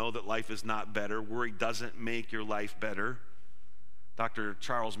 We all know that life is not better. Worry doesn't make your life better. Dr.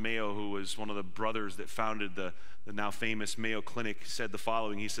 Charles Mayo, who was one of the brothers that founded the now famous Mayo Clinic, said the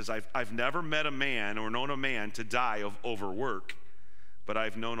following. He says, I've never met a man or known a man to die of overwork, but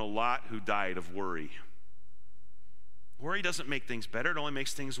I've known a lot who died of worry. Worry doesn't make things better. It only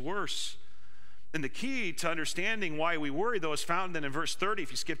makes things worse. And the key to understanding why we worry, though, is found then in verse 30.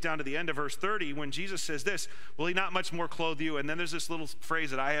 If you skip down to the end of verse 30, when Jesus says this, will he not much more clothe you? And then there's this little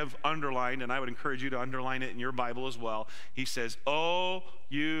phrase that I have underlined, and I would encourage you to underline it in your Bible as well. He says, oh,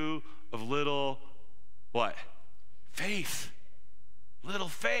 you of little, what? Faith. Little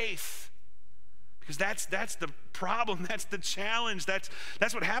faith. Because that's the problem, that's the challenge, that's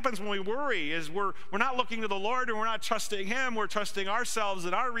what happens when we worry, is we're not looking to the Lord and we're not trusting him, we're trusting ourselves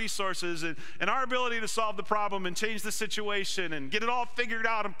and our resources and our ability to solve the problem and change the situation and get it all figured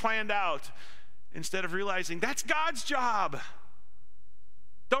out and planned out, instead of realizing that's God's job.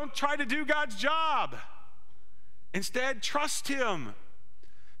 Don't try to do God's job. Instead, trust him.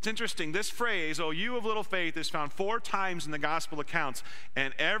 It's interesting, this phrase, oh, you of little faith, is found 4 times in the gospel accounts,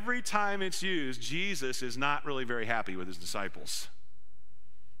 and every time it's used, Jesus is not really very happy with his disciples.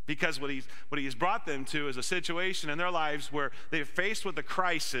 Because what he has brought them to is a situation in their lives where they're faced with a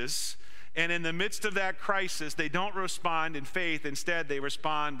crisis, and in the midst of that crisis, they don't respond in faith. Instead, they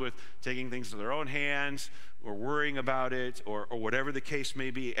respond with taking things into their own hands or worrying about it or whatever the case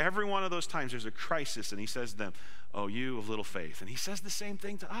may be. Every one of those times there's a crisis, and he says to them, oh, you of little faith. And he says the same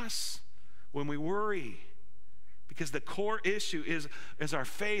thing to us when we worry, because the core issue is our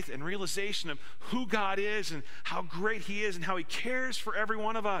faith and realization of who God is and how great he is and how he cares for every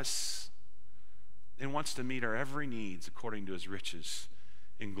one of us and wants to meet our every needs according to his riches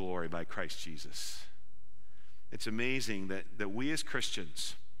in glory by Christ Jesus. It's amazing that we as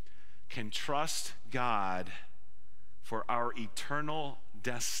Christians can trust God for our eternal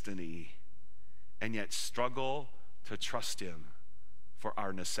destiny and yet struggle to trust him for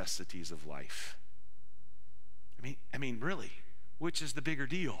our necessities of life. I mean, really, which is the bigger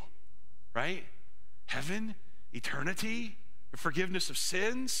deal, right? Heaven, eternity, or forgiveness of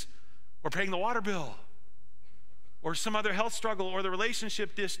sins, or paying the water bill, or some other health struggle, or the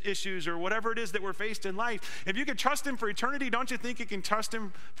relationship issues, or whatever it is that we're faced in life. If you can trust him for eternity, don't you think you can trust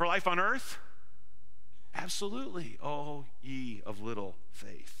him for life on earth? Absolutely. Oh, ye of little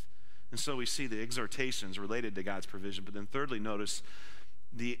faith. And so we see the exhortations related to God's provision, but then thirdly, notice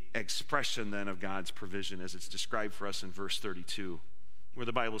the expression then of God's provision as it's described for us in verse 32, where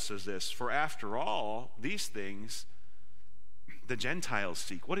the Bible says this, for after all these things the Gentiles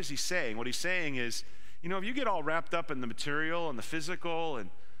seek. What is he saying? What he's saying is, you know, if you get all wrapped up in the material and the physical and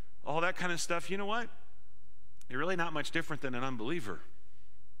all that kind of stuff, you know what? You're really not much different than an unbeliever,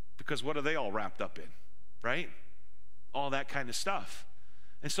 because what are they all wrapped up in, right? All that kind of stuff.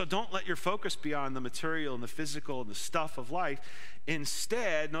 And so don't let your focus be on the material and the physical and the stuff of life.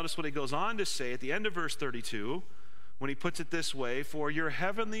 Instead, notice what he goes on to say at the end of verse 32, when he puts it this way, for your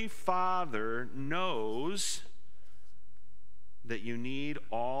heavenly Father knows that you need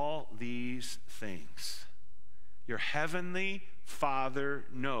all these things. Your heavenly Father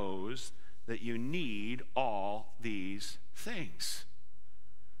knows that you need all these things.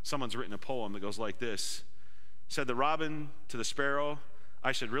 Someone's written a poem that goes like this. Said the robin to the sparrow,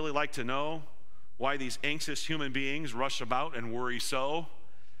 I should really like to know why these anxious human beings rush about and worry so.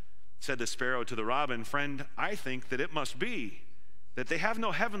 Said the sparrow to the robin, friend, I think that it must be that they have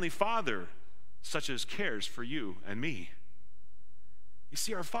no heavenly Father such as cares for you and me. You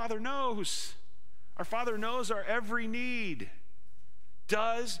see, our Father knows. Our Father knows our every need.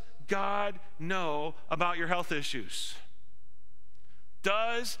 Does God know about your health issues?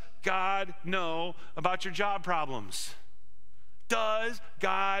 Does God know about your job problems? Does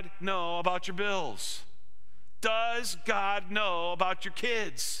God know about your bills? Does God know about your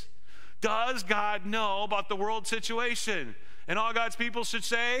kids? Does God know about the world situation? And all God's people should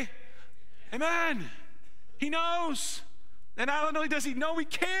say, amen. He knows. And not only does he know, he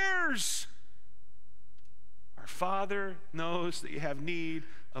cares. Our Father knows that you have need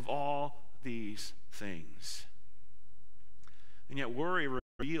of all these things. And yet worry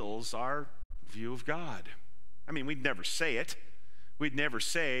reveals our view of God. I mean, we'd never say it. We'd never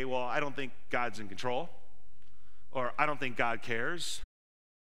say, well, I don't think God's in control, or I don't think God cares.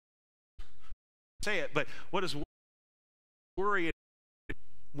 Say it, but what does worry?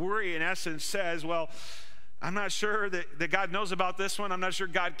 Worry, in essence, says, well, I'm not sure that God knows about this one. I'm not sure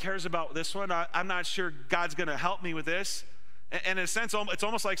God cares about this one. I'm not sure God's going to help me with this. And in a sense, it's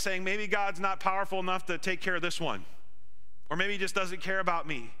almost like saying maybe God's not powerful enough to take care of this one. Or maybe he just doesn't care about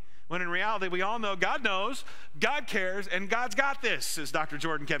me. When in reality, we all know God knows, God cares, and God's got this, as Dr.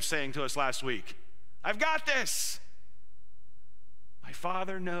 Jordan kept saying to us last week. I've got this. My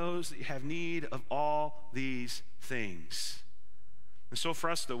Father knows that you have need of all these things. And so for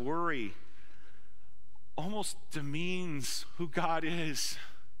us to worry almost demeans who God is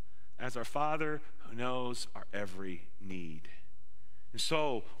as our Father who knows our every need. And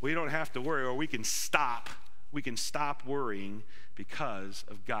so we don't have to worry, or we can stop worrying because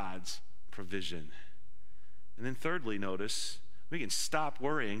of God's provision. And then thirdly, notice, we can stop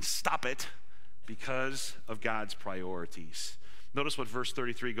worrying, stop it, because of God's priorities. Notice what verse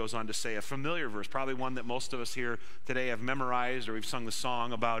 33 goes on to say, a familiar verse, probably one that most of us here today have memorized, or we've sung the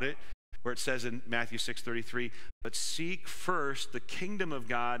song about it, where it says in Matthew 6:33, but seek first the kingdom of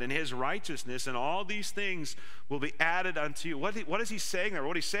God and his righteousness, and all these things will be added unto you. What is he saying there?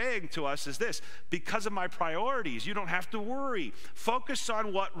 What he's saying to us is this: because of my priorities, you don't have to worry. Focus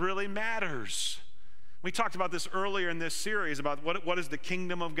on what really matters. We talked about this earlier in this series about what is the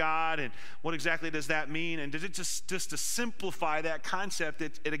kingdom of God and what exactly does that mean. And just to simplify that concept,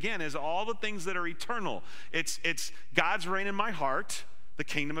 it again is all the things that are eternal. It's God's reign in my heart, the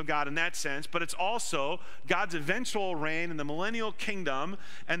kingdom of God in that sense, but it's also God's eventual reign in the millennial kingdom,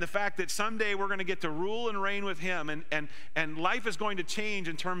 and the fact that someday we're going to get to rule and reign with him, and life is going to change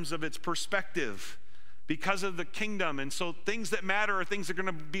in terms of its perspective because of the kingdom. And so things that matter are things that are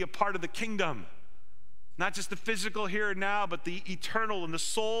going to be a part of the kingdom. Not just the physical here and now, but the eternal and the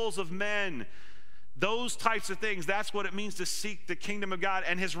souls of men. Those types of things, that's what it means to seek the kingdom of God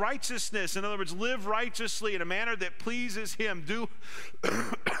and his righteousness. In other words, live righteously in a manner that pleases him.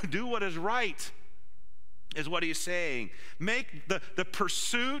 Do what is right, is what he is saying. Make the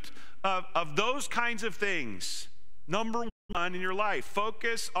pursuit of those kinds of things number one in your life.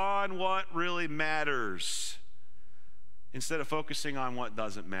 Focus on what really matters instead of focusing on what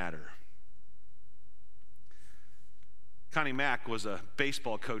doesn't matter. Connie Mack was a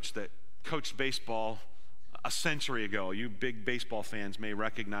baseball coach that coached baseball a century ago. You big baseball fans may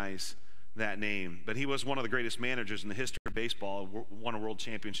recognize that name. But he was one of the greatest managers in the history of baseball, won a world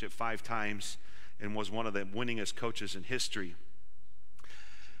championship 5 times, and was one of the winningest coaches in history.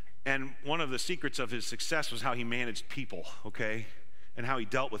 And one of the secrets of his success was how he managed people, okay, and how he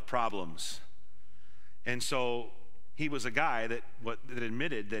dealt with problems. And so he was a guy that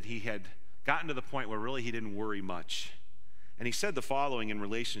admitted that he had gotten to the point where really he didn't worry much. And he said the following in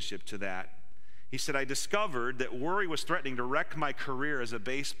relationship to that. He said, I discovered that worry was threatening to wreck my career as a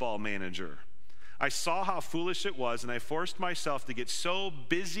baseball manager. I saw how foolish it was, and I forced myself to get so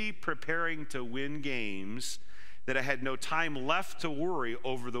busy preparing to win games that I had no time left to worry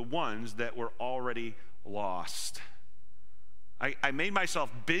over the ones that were already lost. I made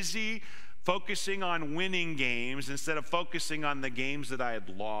myself busy focusing on winning games instead of focusing on the games that I had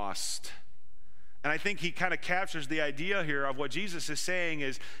lost. And I think he kind of captures the idea here of what Jesus is saying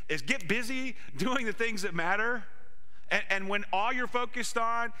is get busy doing the things that matter. And when all you're focused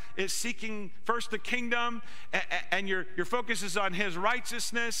on is seeking first the kingdom and your focus is on his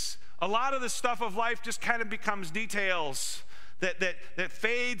righteousness, a lot of the stuff of life just kind of becomes details. that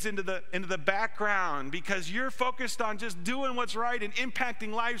fades into the background because you're focused on just doing what's right and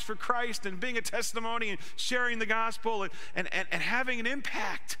impacting lives for Christ and being a testimony and sharing the gospel and having an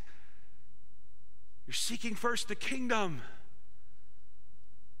impact. You're seeking first the kingdom.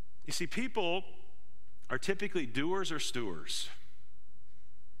 You see, people are typically doers or stewers.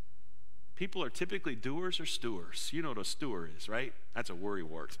 People are typically doers or stewers. You know what a stewer is, right? That's a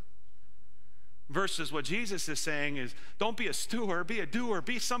worrywart. Versus what Jesus is saying is, don't be a steward, be a doer.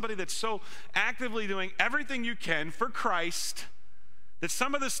 Be somebody that's so actively doing everything you can for Christ that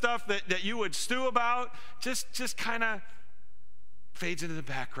some of the stuff that you would stew about just kind of fades into the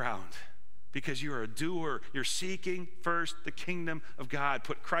background. Because you're a doer. You're seeking first the kingdom of God.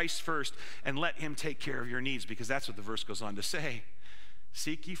 Put Christ first and let him take care of your needs, because that's what the verse goes on to say.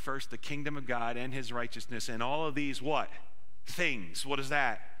 Seek ye first the kingdom of God and his righteousness, and all of these what? Things. What is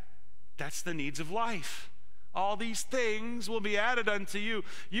that? That's the needs of life. All these things will be added unto you.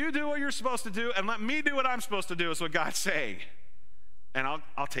 You do what you're supposed to do, and let me do what I'm supposed to do, is what God's saying. And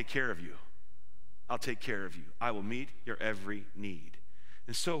I'll take care of you. I'll take care of you. I will meet your every need.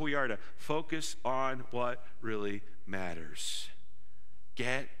 And so we are to focus on what really matters.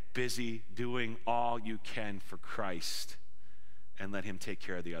 Get busy doing all you can for Christ and let him take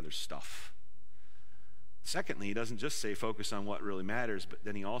care of the other stuff. Secondly, he doesn't just say focus on what really matters, but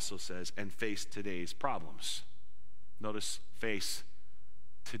then he also says, and face today's problems. Notice, face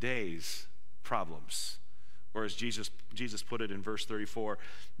today's problems. Or as Jesus put it in verse 34,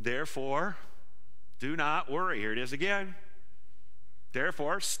 therefore, do not worry. Here it is again.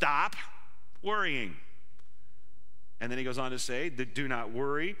 Therefore, stop worrying. And then he goes on to say, do not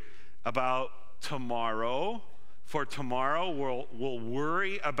worry about tomorrow, for tomorrow will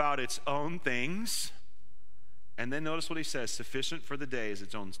worry about its own things. And then notice what he says, sufficient for the day is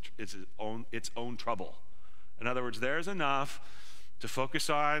its own trouble. In other words, there's enough to focus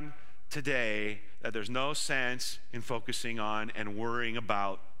on today that there's no sense in focusing on and worrying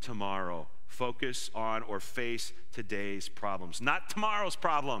about tomorrow. Focus on or face today's problems, not tomorrow's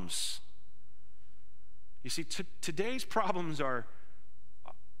problems. You see, today's problems are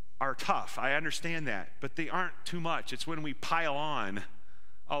tough. I understand that, but they aren't too much. It's when we pile on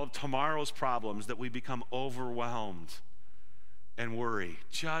all of tomorrow's problems that we become overwhelmed and worry.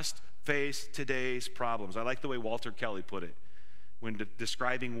 Just face today's problems. I like the way Walter Kelly put it when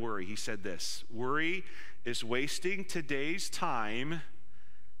describing worry. He said this: worry is wasting today's time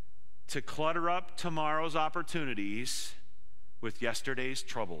to clutter up tomorrow's opportunities with yesterday's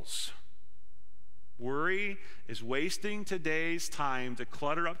troubles. Worry is wasting today's time to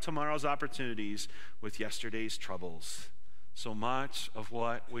clutter up tomorrow's opportunities with yesterday's troubles. So much of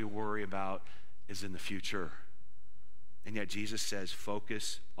what we worry about is in the future. And yet Jesus says,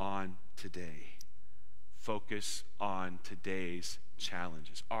 focus on today. Focus on today's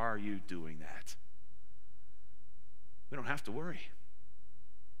challenges. Are you doing that? We don't have to worry.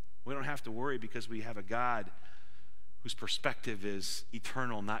 We don't have to worry because we have a God whose perspective is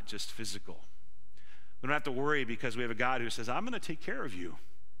eternal, not just physical. We don't have to worry because we have a God who says, I'm going to take care of you.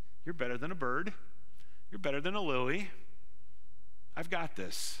 You're better than a bird. You're better than a lily. I've got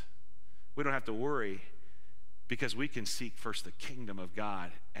this. We don't have to worry because we can seek first the kingdom of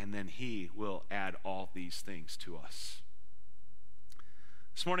God, and then he will add all these things to us.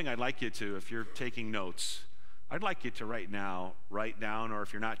 This morning I'd like you to, if you're taking notes, I'd like you to write down, or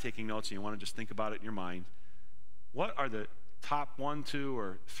if you're not taking notes and you want to just think about it in your mind, what are the top 1, 2,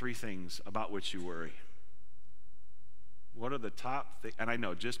 or 3 things about which you worry? What are the top things? And I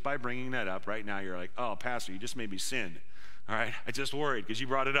know just by bringing that up right now, you're like, oh, Pastor, you just made me sin. All right, I just worried because you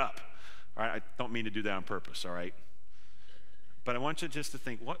brought it up. All right, I don't mean to do that on purpose, all right? But I want you just to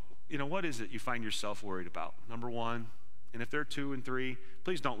think, what is it you find yourself worried about? Number 1, and if there are 2 and 3,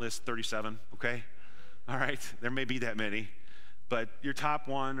 please don't list 37, okay? All right, there may be that many, but your top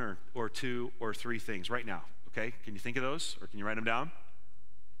 1 or 2 or 3 things right now, okay? Can you think of those, or can you write them down?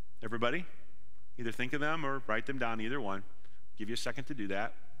 Everybody? Either think of them or write them down, either one. I'll give you a second to do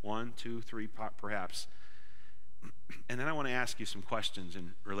that. 1, 2, 3, perhaps. And then I want to ask you some questions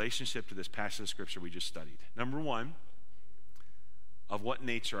in relationship to this passage of Scripture we just studied. Number 1, of what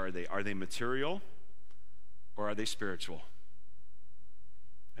nature are they? Are they material or are they spiritual?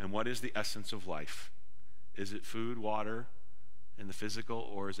 And what is the essence of life? Is it food, water, and the physical,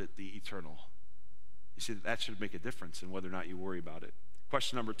 or is it the eternal? You see, that should make a difference in whether or not you worry about it.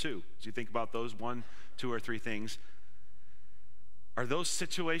 Question number 2, as you think about those 1, 2, or 3 things, are those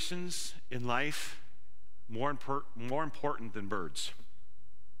situations in life more important than birds?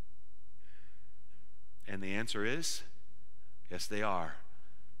 And the answer is, yes, they are.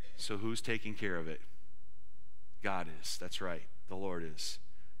 So who's taking care of it? God is. That's right. The Lord is.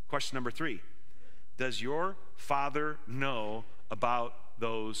 Question number 3. Does your Father know about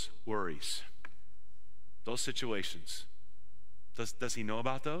those worries? Those situations? Does he know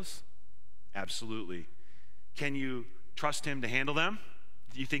about those? Absolutely. Can you trust him to handle them?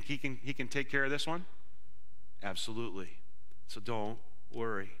 Do you think he can take care of this one? Absolutely. So don't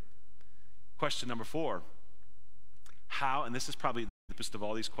worry. Question number 4. How, and this is probably the best of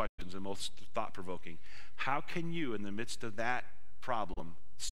all these questions and most thought-provoking, how can you, in the midst of that problem,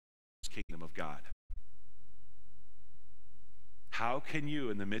 seek the kingdom of God? How can you,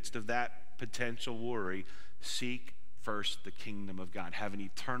 in the midst of that potential worry, seek first the kingdom of God? Have an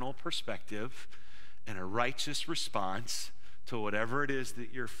eternal perspective and a righteous response to whatever it is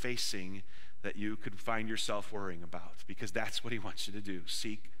that you're facing that you could find yourself worrying about, because that's what he wants you to do.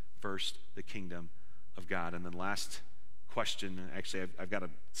 Seek first the kingdom of God. And then last question, actually I've got a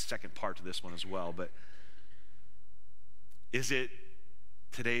second part to this one as well, but is it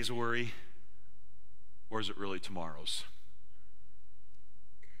today's worry or is it really tomorrow's?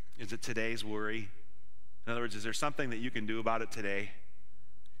 Is it today's worry? In other words, is there something that you can do about it today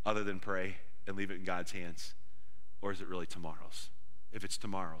other than pray and leave it in God's hands? Or is it really tomorrow's? If it's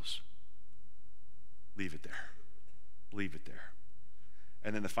tomorrow's, leave it there. Leave it there.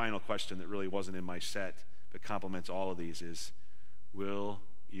 And then the final question that really wasn't in my set but complements all of these is, will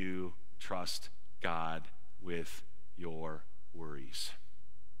you trust God with your worries?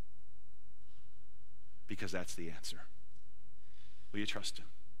 Because that's the answer. Will you trust him?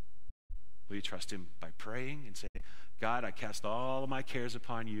 Will you trust him by praying and saying, God, I cast all of my cares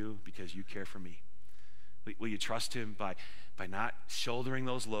upon you because you care for me? Will you trust him by not shouldering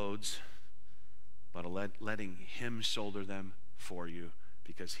those loads, but letting him shoulder them for you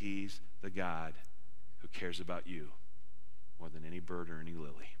because he's the God who cares about you more than any bird or any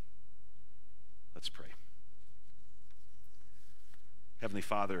lily? Let's pray. Heavenly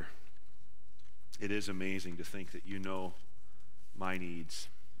Father, it is amazing to think that you know my needs.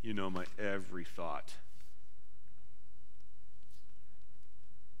 You know my every thought.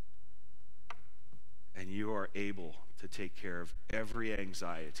 And you are able to take care of every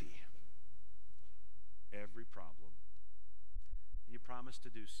anxiety, every problem. And you promise to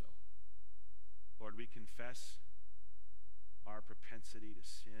do so. Lord, we confess our propensity to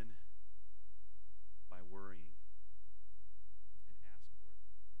sin by worrying.